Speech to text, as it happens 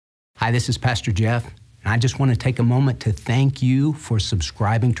Hi, this is Pastor Jeff, and I just want to take a moment to thank you for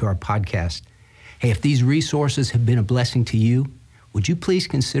subscribing to our podcast. Hey, if these resources have been a blessing to you, would you please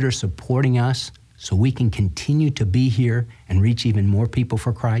consider supporting us so we can continue to be here and reach even more people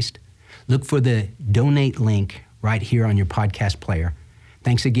for Christ? Look for the donate link right here on your podcast player.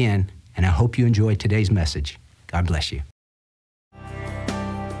 Thanks again, and I hope you enjoyed today's message. God bless you.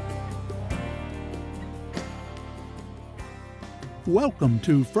 Welcome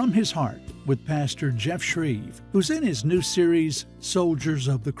to From His Heart with Pastor Jeff Shreve, who's in his new series, Soldiers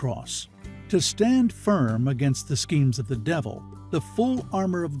of the Cross. To stand firm against the schemes of the devil, the full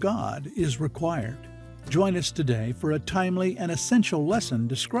armor of God is required. Join us today for a timely and essential lesson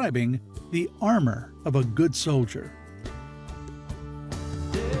describing the armor of a good soldier.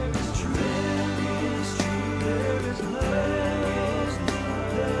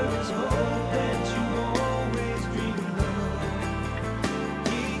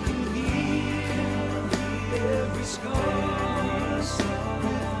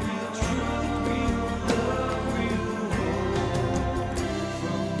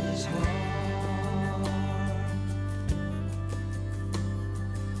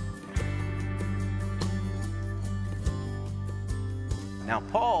 Now,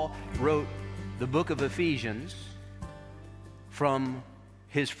 Paul wrote the book of Ephesians from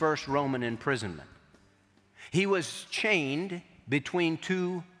his first Roman imprisonment. He was chained between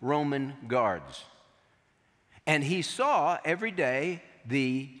two Roman guards, and he saw every day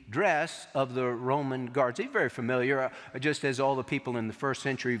the dress of the Roman guards. He's very familiar, just as all the people in the first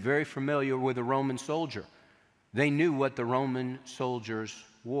century, very familiar with a Roman soldier. They knew what the Roman soldiers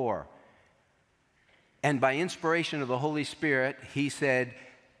wore. And by inspiration of the Holy Spirit, he said,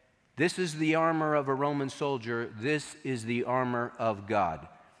 this is the armor of a Roman soldier. This is the armor of God.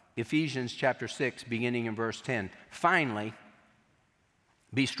 Ephesians chapter 6, beginning in verse 10. Finally,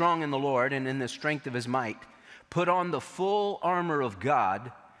 be strong in the Lord and in the strength of his might. Put on the full armor of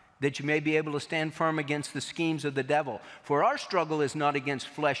God, that you may be able to stand firm against the schemes of the devil. For our struggle is not against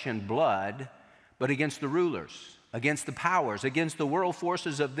flesh and blood, but against the rulers, against the powers, against the world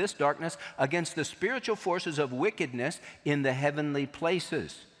forces of this darkness, against the spiritual forces of wickedness in the heavenly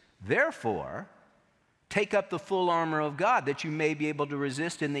places. Therefore, take up the full armor of God, that you may be able to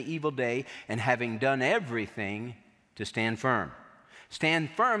resist in the evil day, and having done everything, to stand firm.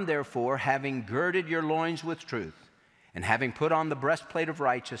 Stand firm, therefore, having girded your loins with truth, and having put on the breastplate of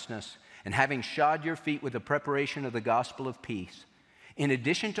righteousness, and having shod your feet with the preparation of the gospel of peace. In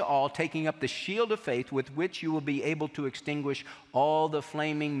addition to all, taking up the shield of faith with which you will be able to extinguish all the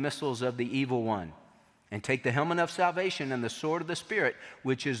flaming missiles of the evil one. And take the helmet of salvation and the sword of the Spirit,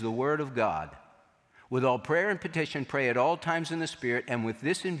 which is the word of God. With all prayer and petition, pray at all times in the Spirit, and with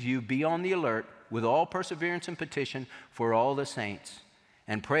this in view, be on the alert, with all perseverance and petition for all the saints.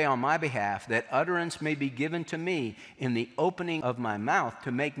 And pray on my behalf that utterance may be given to me in the opening of my mouth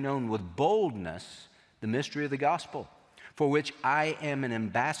to make known with boldness the mystery of the gospel, for which I am an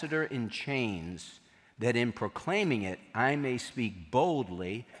ambassador in chains, that in proclaiming it I may speak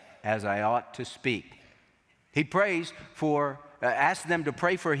boldly as I ought to speak. He prays for, asks them to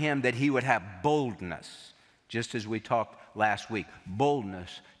pray for him that he would have boldness, just as we talked last week,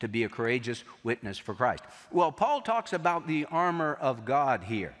 boldness to be a courageous witness for Christ. Well, Paul talks about the armor of God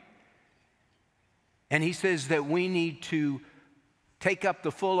here, and he says that we need to take up the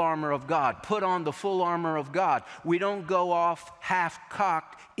full armor of God, put on the full armor of God. We don't go off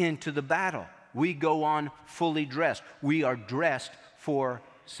half-cocked into the battle. We go on fully dressed. We are dressed for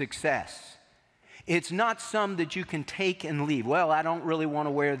success. It's not some that you can take and leave. Well, I don't really want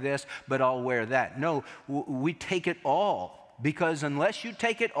to wear this, but I'll wear that. No, we take it all, because unless you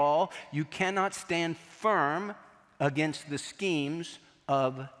take it all, you cannot stand firm against the schemes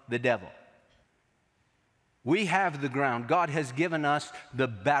of the devil. We have the ground. God has given us the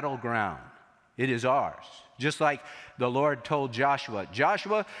battleground. It is ours. Just like the Lord told Joshua,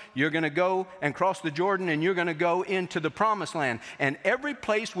 Joshua, you're going to go and cross the Jordan, and you're going to go into the promised land. And every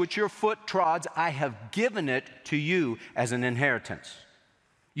place which your foot trods, I have given it to you as an inheritance.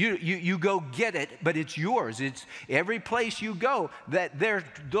 You go get it, but it's yours. It's every place you go, that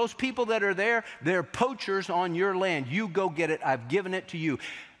those people that are there, they're poachers on your land. You go get it. I've given it to you.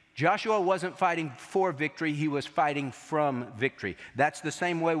 Joshua wasn't fighting for victory. He was fighting from victory. That's the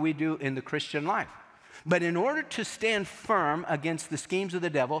same way we do in the Christian life. But in order to stand firm against the schemes of the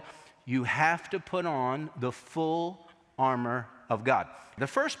devil, you have to put on the full armor of God. The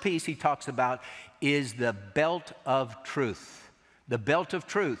first piece he talks about is the belt of truth. The belt of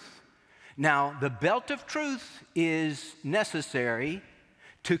truth. Now, the belt of truth is necessary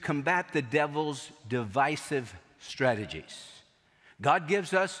to combat the devil's divisive strategies. God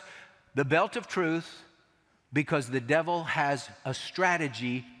gives us the belt of truth because the devil has a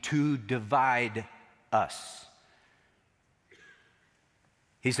strategy to divide us.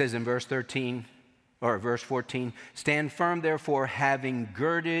 He says in verse 13, or verse 14, stand firm, therefore, having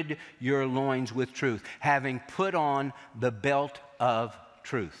girded your loins with truth, having put on the belt of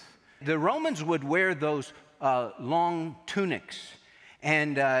truth. The Romans would wear those long tunics,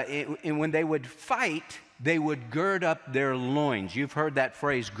 and when they would fight, they would gird up their loins. You've heard that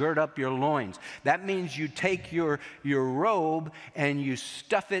phrase, gird up your loins. That means you take your robe and you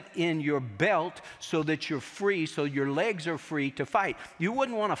stuff it in your belt so that you're free, so your legs are free to fight. You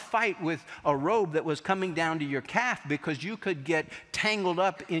wouldn't want to fight with a robe that was coming down to your calf because you could get tangled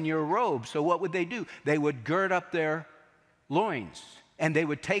up in your robe. So what would they do? They would gird up their loins, and they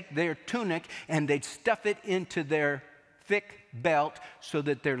would take their tunic and they'd stuff it into their thick belt so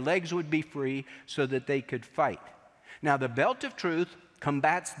that their legs would be free so that they could fight. Now, the belt of truth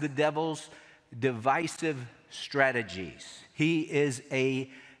combats the devil's divisive strategies. He is a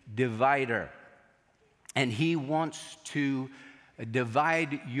divider, and he wants to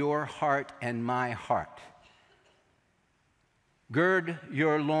divide your heart and my heart. Gird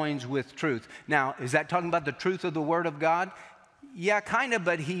your loins with truth. Now, is that talking about the truth of the Word of God? Yeah, kind of,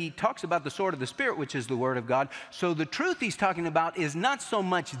 but he talks about the sword of the Spirit, which is the Word of God. So the truth he's talking about is not so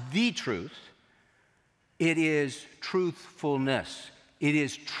much the truth, it is truthfulness. It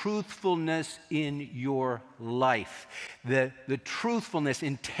is truthfulness in your life. The truthfulness,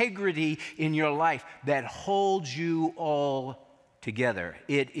 integrity in your life that holds you all together.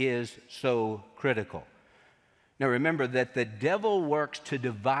 It is so critical. Now remember that the devil works to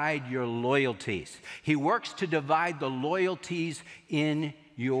divide your loyalties. He works to divide the loyalties in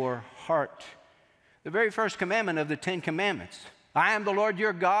your heart. The very first commandment of the 10 Commandments, I am the Lord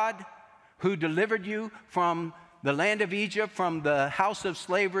your God who delivered you from the land of Egypt, from the house of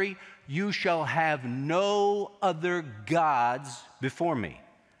slavery. You shall have no other gods before me.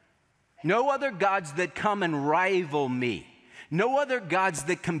 No other gods that come and rival me. No other gods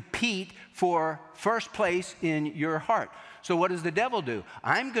that compete for first place in your heart. So what does the devil do?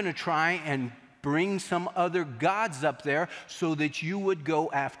 I'm going to try and bring some other gods up there so that you would go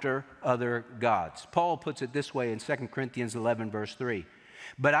after other gods. Paul puts it this way in 2 Corinthians 11, verse 3.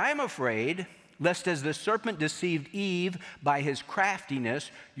 But I am afraid, lest as the serpent deceived Eve by his craftiness,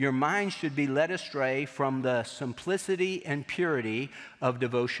 your minds should be led astray from the simplicity and purity of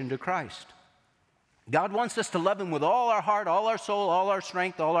devotion to Christ. God wants us to love Him with all our heart, all our soul, all our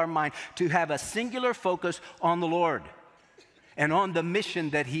strength, all our mind, to have a singular focus on the Lord and on the mission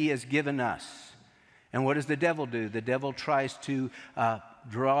that He has given us. And what does the devil do? The devil tries to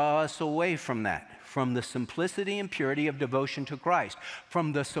draw us away from that, from the simplicity and purity of devotion to Christ,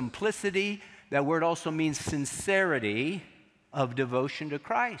 from the simplicity, that word also means sincerity, of devotion to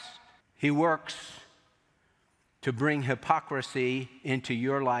Christ. He works to bring hypocrisy into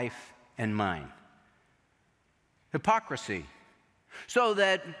your life and mine. Hypocrisy. So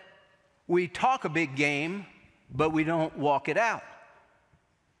that we talk a big game, but we don't walk it out.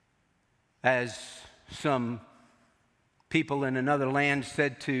 As some people in another land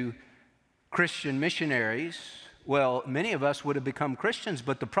said to Christian missionaries, well, many of us would have become Christians,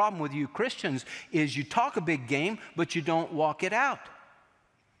 but the problem with you Christians is you talk a big game, but you don't walk it out.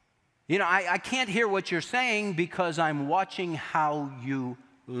 You know, I can't hear what you're saying because I'm watching how you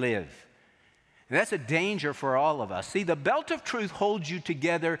live. And that's a danger for all of us. See, the belt of truth holds you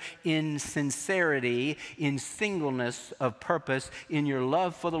together in sincerity, in singleness of purpose, in your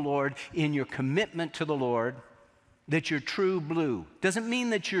love for the Lord, in your commitment to the Lord, that you're true blue. Doesn't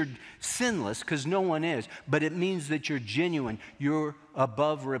mean that you're sinless, because no one is, but it means that you're genuine, you're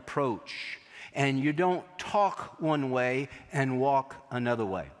above reproach, and you don't talk one way and walk another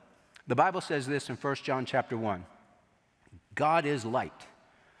way. The Bible says this in 1 John chapter 1. God is light.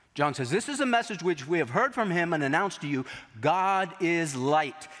 John says, this is a message which we have heard from Him and announced to you. God is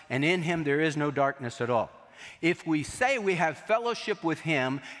light, and in Him there is no darkness at all. If we say we have fellowship with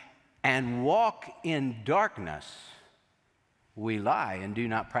Him and walk in darkness, we lie and do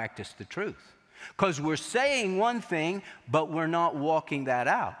not practice the truth. Because we're saying one thing, but we're not walking that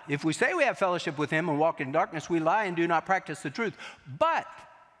out. If we say we have fellowship with Him and walk in darkness, we lie and do not practice the truth. But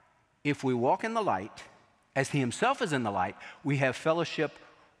if we walk in the light, as He Himself is in the light, we have fellowship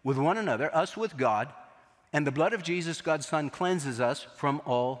with one another, us with God, and the blood of Jesus, God's Son, cleanses us from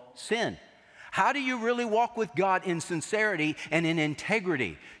all sin. How do you really walk with God in sincerity and in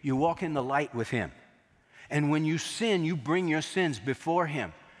integrity? You walk in the light with Him. And when you sin, you bring your sins before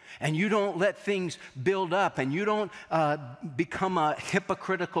Him. And you don't let things build up, and you don't become a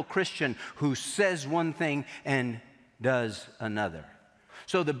hypocritical Christian who says one thing and does another.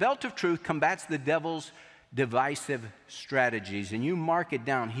 So the belt of truth combats the devil's divisive strategies, and you mark it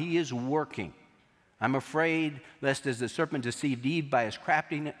down. He is working. I'm afraid lest as the serpent deceived Eve by his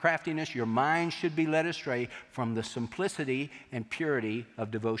craftiness, your mind should be led astray from the simplicity and purity of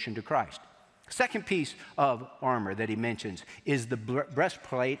devotion to Christ. Second piece of armor that he mentions is the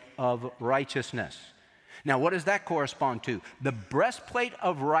breastplate of righteousness. Now, what does that correspond to? The breastplate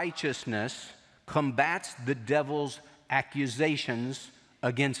of righteousness combats the devil's accusations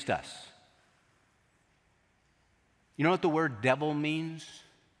against us. You know what the word devil means?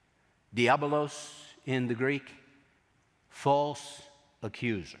 Diabolos in the Greek. False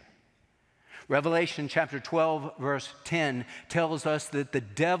accuser. Revelation chapter 12, verse 10 tells us that the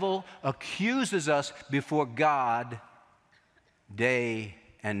devil accuses us before God day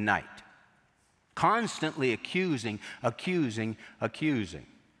and night. Constantly accusing.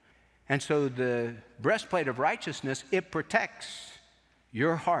 And so the breastplate of righteousness, it protects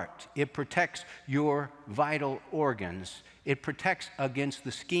your heart. It protects your vital organs. It protects against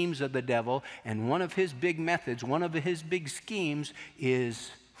the schemes of the devil. And one of his big methods, one of his big schemes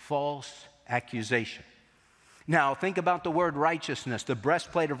is false accusation. Now, think about the word righteousness, the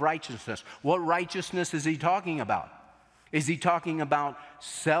breastplate of righteousness. What righteousness is he talking about? Is he talking about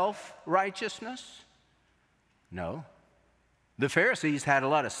self-righteousness? No. The Pharisees had a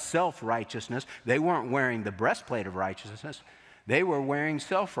lot of self-righteousness. They weren't wearing the breastplate of righteousness. They were wearing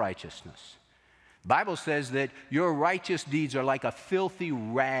self-righteousness. The Bible says that your righteous deeds are like a filthy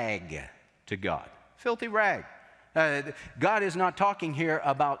rag to God. Filthy rag. God is not talking here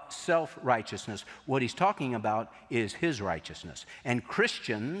about self-righteousness. What he's talking about is his righteousness. And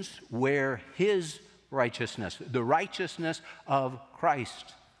Christians wear his righteousness, the righteousness of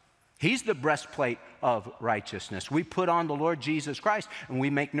Christ. He's the breastplate of righteousness. We put on the Lord Jesus Christ, and we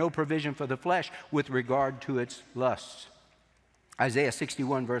make no provision for the flesh with regard to its lusts. Isaiah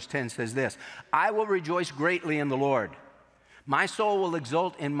 61 verse 10 says this, I will rejoice greatly in the Lord. My soul will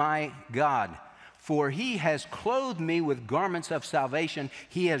exult in my God. For he has clothed me with garments of salvation.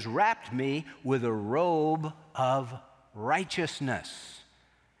 He has wrapped me with a robe of righteousness.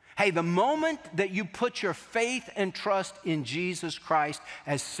 Hey, the moment that you put your faith and trust in Jesus Christ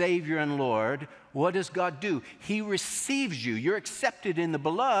as Savior and Lord, what does God do? He receives you. You're accepted in the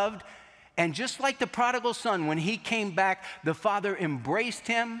beloved. And just like the prodigal son, when he came back, the father embraced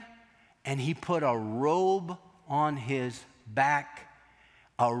him and he put a robe on his back,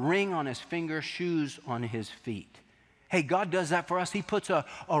 a ring on his finger, shoes on his feet. Hey, God does that for us. He puts a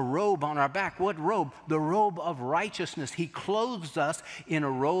robe on our back. What robe? The robe of righteousness. He clothes us in a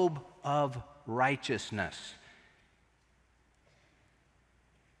robe of righteousness.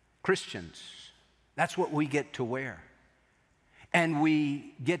 Christians, that's what we get to wear. And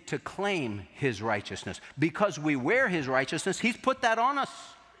we get to claim his righteousness. Because we wear his righteousness, he's put that on us.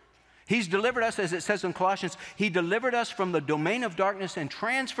 He's delivered us, as it says in Colossians, he delivered us from the domain of darkness and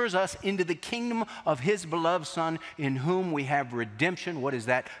transfers us into the kingdom of his beloved Son, in whom we have redemption. What is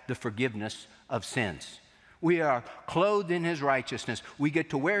that? The forgiveness of sins. We are clothed in his righteousness. We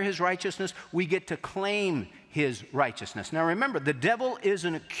get to wear his righteousness. We get to claim his righteousness. Now remember, the devil is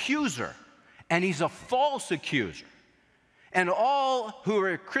an accuser, and he's a false accuser. And all who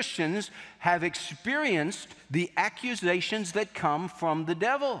are Christians have experienced the accusations that come from the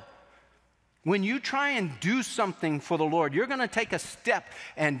devil. When you try and do something for the Lord, you're going to take a step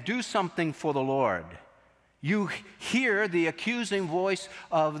and do something for the Lord. You hear the accusing voice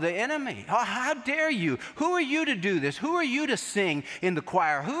of the enemy. Oh, how dare you? Who are you to do this? Who are you to sing in the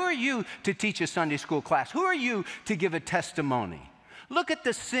choir? Who are you to teach a Sunday school class? Who are you to give a testimony? Look at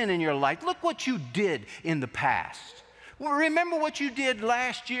the sin in your life. Look what you did in the past. Well, remember what you did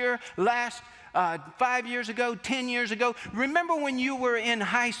last year, 5 years ago, 10 years ago? Remember when you were in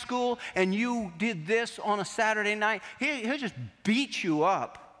high school and you did this on a Saturday night? He'll just beat you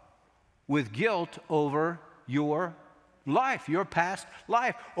up with guilt over your life, your past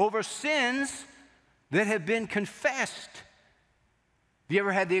life, over sins that have been confessed. Have you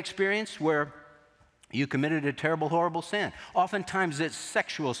ever had the experience where you committed a terrible, horrible sin? Oftentimes it's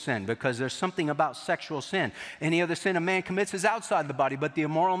sexual sin, because there's something about sexual sin. Any other sin a man commits is outside the body, but the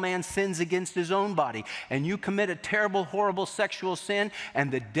immoral man sins against his own body. And you commit a terrible, horrible sexual sin, and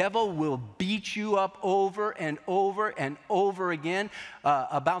the devil will beat you up over and over and over again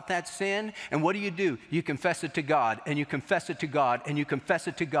about that sin. And what do? You confess it to God, and you confess it to God, and you confess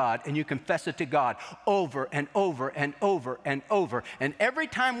it to God, and you confess it to God over and over and over and over. And every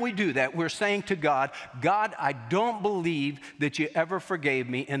time we do that, we're saying to God, God, I don't believe that you ever forgave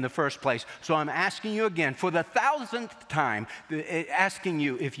me in the first place. So I'm asking you again for the 1,000th time, asking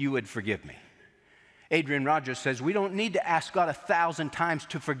you if you would forgive me. Adrian Rogers says, we don't need to ask God 1,000 times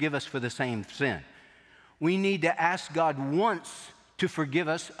to forgive us for the same sin. We need to ask God once to forgive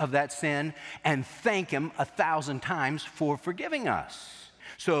us of that sin and thank Him 1,000 times for forgiving us.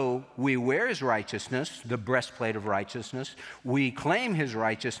 So we wear His righteousness, the breastplate of righteousness. We claim His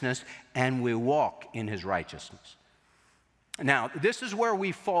righteousness, and we walk in His righteousness. Now, this is where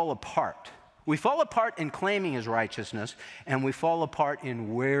we fall apart. We fall apart in claiming His righteousness, and we fall apart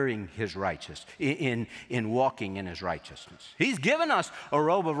in wearing His righteousness, in walking in His righteousness. He's given us a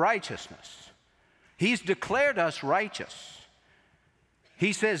robe of righteousness. He's declared us righteous.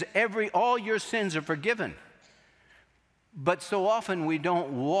 He says, all your sins are forgiven. But so often we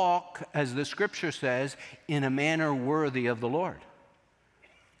don't walk, as the Scripture says, in a manner worthy of the Lord.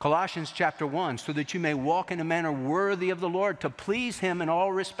 Colossians chapter 1, so that you may walk in a manner worthy of the Lord, to please Him in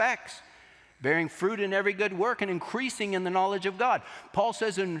all respects, bearing fruit in every good work and increasing in the knowledge of God. Paul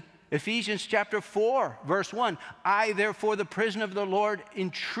says in Ephesians chapter 4, verse 1, I, therefore, the prisoner of the Lord,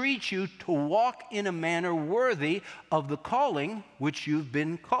 entreat you to walk in a manner worthy of the calling which you've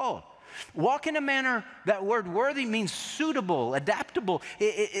been called. Walk in a manner, that word worthy means suitable, adaptable.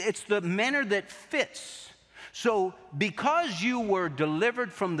 It's the manner that fits. So because you were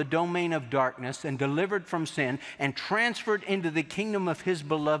delivered from the domain of darkness and delivered from sin and transferred into the kingdom of His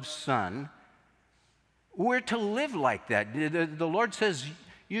beloved Son, we're to live like that. The Lord says,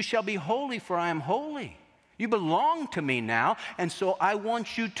 you shall be holy, for I am holy. You belong to me now, and so I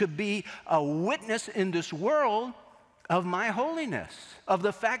want you to be a witness in this world of my holiness, of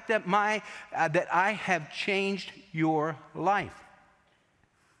the fact that I have changed your life.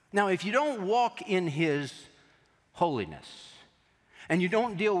 Now, if you don't walk in His holiness, and you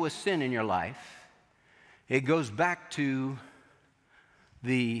don't deal with sin in your life, it goes back to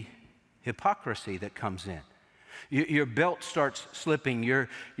the hypocrisy that comes in. Your belt starts slipping,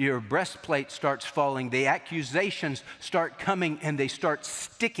 your breastplate starts falling, the accusations start coming and they start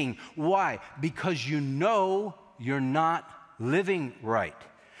sticking. Why? Because you know you're not living right.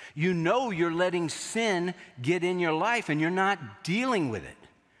 You know you're letting sin get in your life and you're not dealing with it.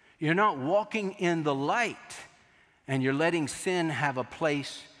 You're not walking in the light, and you're letting sin have a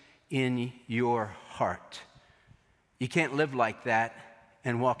place in your heart. You can't live like that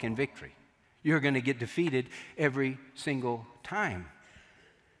and walk in victory. You're going to get defeated every single time.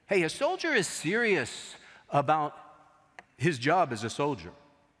 Hey, a soldier is serious about his job as a soldier.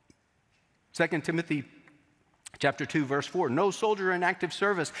 2 Timothy chapter 2, verse 4, no soldier in active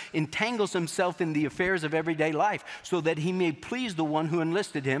service entangles himself in the affairs of everyday life so that he may please the one who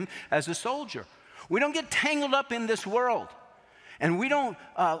enlisted him as a soldier. We don't get tangled up in this world. And we don't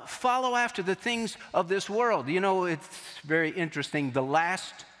follow after the things of this world. You know, it's very interesting. The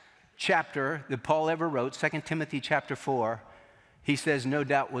last chapter that Paul ever wrote, 2 Timothy chapter 4, he says, no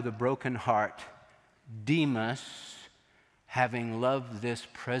doubt with a broken heart, Demas, having loved this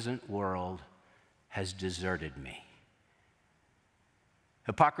present world, has deserted me.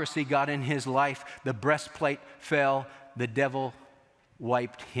 Hypocrisy got in his life. The breastplate fell. The devil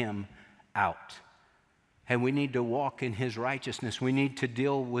wiped him out. And we need to walk in His righteousness. We need to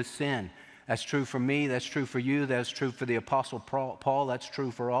deal with sin. That's true for me. That's true for you. That's true for the Apostle Paul. That's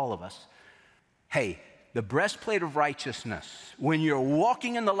true for all of us. Hey, the breastplate of righteousness, when you're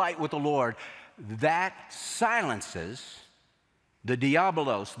walking in the light with the Lord, that silences the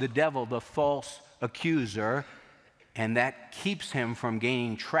diabolos, the devil, the false accuser, and that keeps him from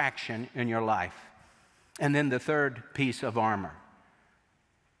gaining traction in your life. And then the third piece of armor,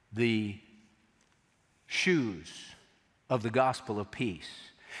 the shoes of the gospel of peace.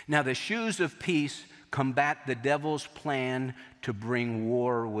 Now, the shoes of peace combat the devil's plan to bring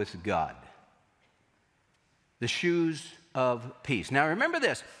war with God. The shoes of peace. Now, remember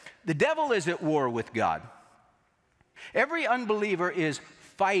this. The devil is at war with God. Every unbeliever is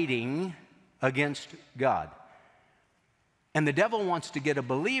fighting against God. And the devil wants to get a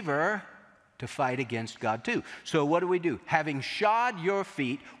believer to fight against God too. So what do? Having shod your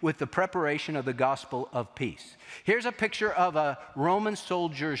feet with the preparation of the gospel of peace. Here's a picture of a Roman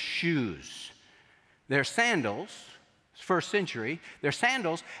soldier's shoes. They're sandals, first century. They're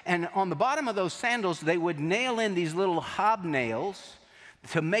sandals, and on the bottom of those sandals, they would nail in these little hobnails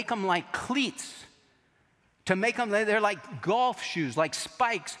to make them like cleats. To make them, they're like golf shoes, like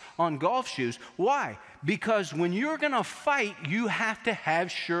spikes on golf shoes. Why? Because when you're going to fight, you have to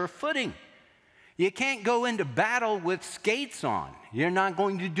have sure footing. You can't go into battle with skates on. You're not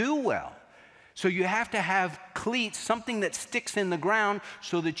going to do well. So you have to have cleats, something that sticks in the ground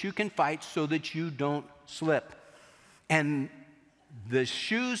so that you can fight, so that you don't slip. And the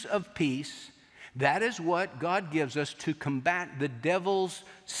shoes of peace, that is what God gives us to combat the devil's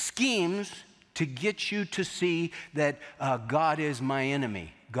schemes to get you to see that God is my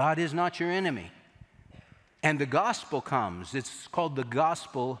enemy. God is not your enemy. And the gospel comes. It's called the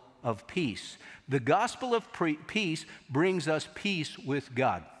gospel of peace. The gospel of peace brings us peace with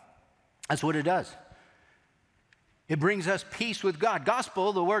God. That's what it does. It brings us peace with God.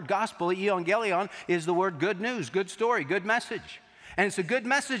 Gospel, the word gospel, euangelion, is the word good news, good story, good message. And it's a good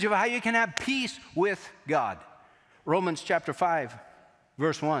message of how you can have peace with God. Romans chapter 5,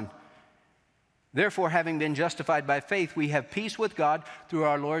 verse 1. Therefore, having been justified by faith, we have peace with God through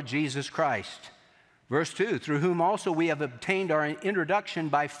our Lord Jesus Christ. Verse 2, through whom also we have obtained our introduction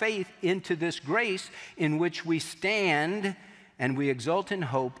by faith into this grace in which we stand, and we exult in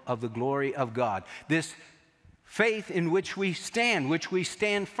hope of the glory of God. This faith in which we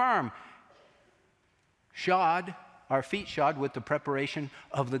stand firm, shod, our feet shod with the preparation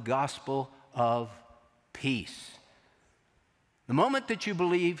of the gospel of peace. The moment that you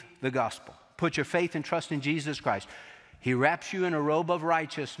believe the gospel, put your faith and trust in Jesus Christ, He wraps you in a robe of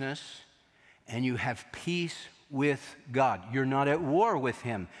righteousness, and you have peace with God. You're not at war with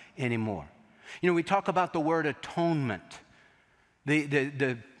Him anymore. You know, we talk about the word atonement.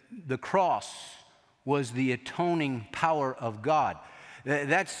 The cross was the atoning power of God.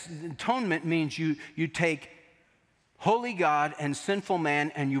 Atonement means you take holy God and sinful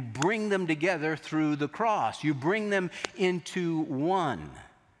man and you bring them together through the cross. You bring them into one.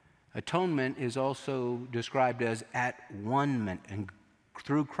 Atonement is also described as at-one-ment, and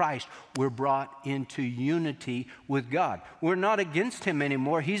through Christ, we're brought into unity with God. We're not against Him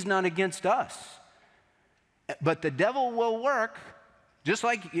anymore. He's not against us. But the devil will work, just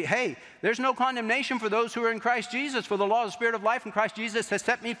like, hey, there's no condemnation for those who are in Christ Jesus, for the law of the Spirit of life in Christ Jesus has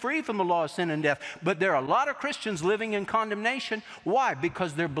set me free from the law of sin and death. But there are a lot of Christians living in condemnation. Why?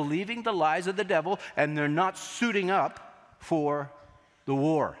 Because they're believing the lies of the devil and they're not suiting up for the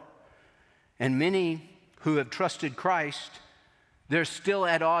war. And many who have trusted Christ, they're still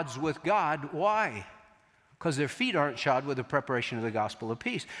at odds with God. Why? Because their feet aren't shod with the preparation of the gospel of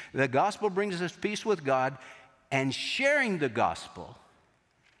peace. The gospel brings us peace with God, and sharing the gospel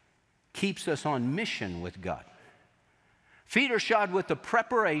keeps us on mission with God. Feet are shod with the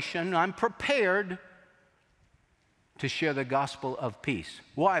preparation. I'm prepared to share the gospel of peace.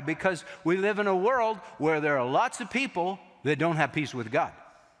 Why? Because we live in a world where there are lots of people that don't have peace with God.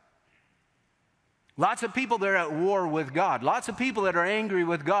 Lots of people that are at war with God. Lots of people that are angry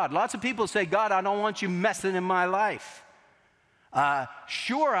with God. Lots of people say, God, I don't want you messing in my life.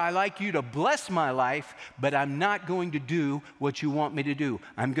 Sure, I like you to bless my life, but I'm not going to do what you want me to do.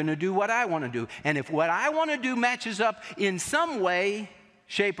 I'm going to do what I want to do. And if what I want to do matches up in some way,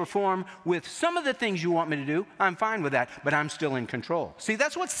 shape, or form with some of the things you want me to do, I'm fine with that, but I'm still in control. See,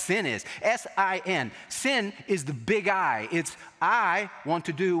 that's what sin is. S-I-N. Sin is the big I. It's I want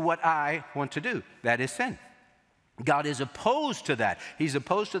to do what I want to do. That is sin. God is opposed to that. He's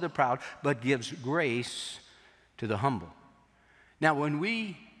opposed to the proud, but gives grace to the humble. Now, when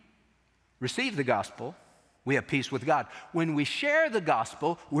we receive the gospel, we have peace with God. When we share the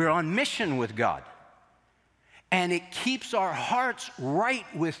gospel, we're on mission with God. And it keeps our hearts right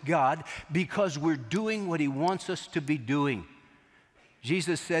with God because we're doing what He wants us to be doing.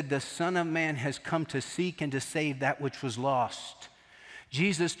 Jesus said, the Son of Man has come to seek and to save that which was lost.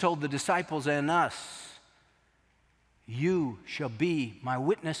 Jesus told the disciples and us, you shall be my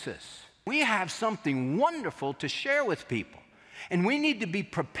witnesses. We have something wonderful to share with people. And we need to be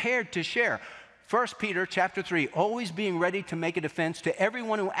prepared to share. 1 Peter chapter 3, always being ready to make a defense to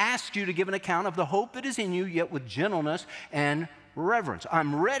everyone who asks you to give an account of the hope that is in you, yet with gentleness and reverence.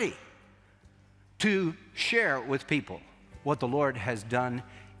 I'm ready to share with people what the Lord has done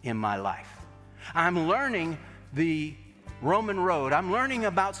in my life. I'm learning the Roman road. I'm learning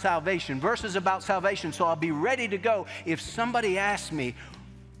about salvation, verses about salvation, so I'll be ready to go. If somebody asks me,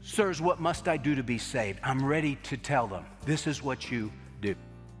 sirs, what must I do to be saved? I'm ready to tell them, this is what you do.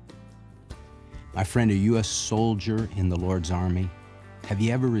 My friend, are you a soldier in the Lord's army? Have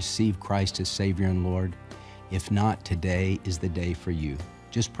you ever received Christ as Savior and Lord? If not, today is the day for you.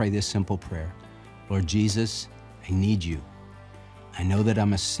 Just pray this simple prayer. Lord Jesus, I need you. I know that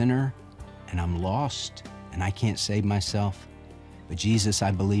I'm a sinner and I'm lost and I can't save myself. But Jesus,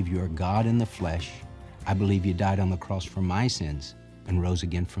 I believe you are God in the flesh. I believe you died on the cross for my sins and rose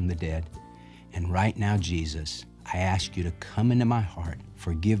again from the dead. And right now, Jesus, I ask you to come into my heart,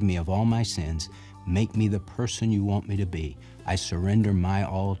 forgive me of all my sins, make me the person you want me to be. I surrender my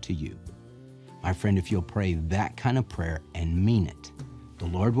all to you. My friend, if you'll pray that kind of prayer and mean it, the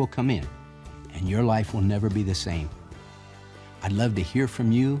Lord will come in and your life will never be the same. I'd love to hear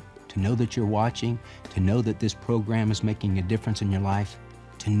from you, to know that you're watching, to know that this program is making a difference in your life.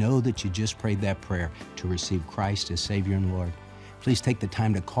 to know that you just prayed that prayer to receive Christ as Savior and Lord. Please take the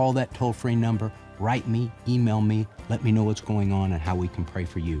time to call that toll-free number, write me, email me, let me know what's going on and how we can pray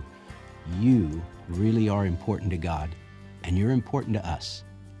for you. You really are important to God, and you're important to us,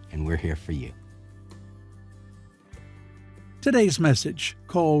 and we're here for you. Today's message,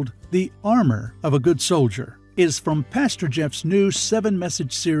 called The Armor of a Good Soldier, is from Pastor Jeff's new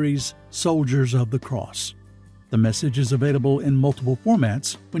 7-message series, Soldiers of the Cross. The message is available in multiple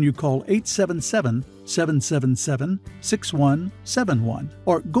formats when you call 877-777-6171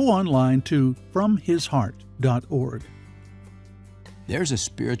 or go online to FromHisHeart.org. There's a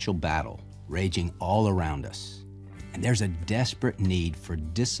spiritual battle raging all around us, and there's a desperate need for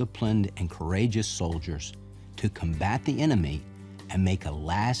disciplined and courageous soldiers to combat the enemy and make a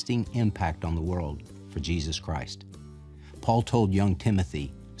lasting impact on the world for Jesus Christ. Paul told young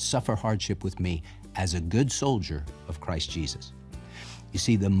Timothy, "Suffer hardship with me as a good soldier of Christ Jesus." You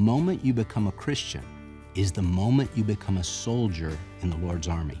see, the moment you become a Christian is the moment you become a soldier in the Lord's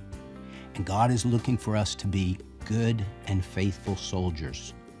army. And God is looking for us to be good and faithful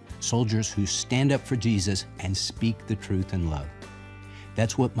soldiers, soldiers who stand up for Jesus and speak the truth in love.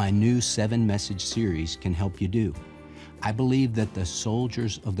 That's what my new 7-message series can help you do. I believe that the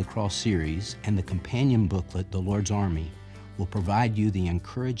Soldiers of the Cross series and the companion booklet, The Lord's Army, will provide you the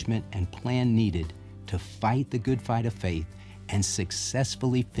encouragement and plan needed to fight the good fight of faith and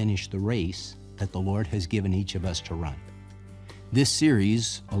successfully finish the race that the Lord has given each of us to run. This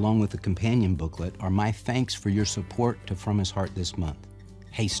series, along with the companion booklet, are my thanks for your support to From His Heart this month.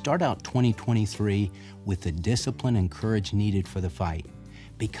 Hey, start out 2023 with the discipline and courage needed for the fight.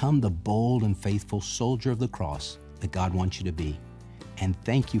 Become the bold and faithful soldier of the cross that God wants you to be. And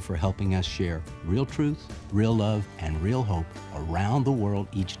thank you for helping us share real truth, real love, and real hope around the world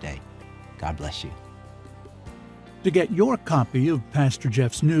each day. God bless you. To get your copy of Pastor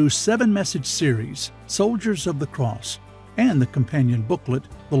Jeff's new 7-message series, Soldiers of the Cross, and the companion booklet,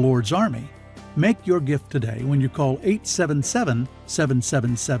 The Lord's Army, make your gift today when you call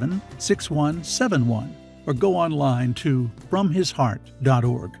 877-777-6171 or go online to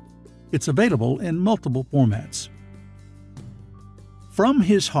FromHisHeart.org. It's available in multiple formats. From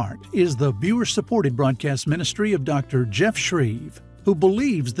His Heart is the viewer-supported broadcast ministry of Dr. Jeff Shreve, who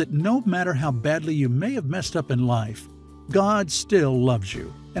believes that no matter how badly you may have messed up in life, God still loves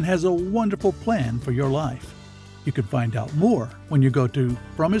you and has a wonderful plan for your life. You can find out more when you go to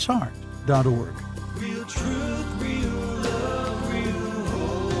FromHisHeart.org. Real truth.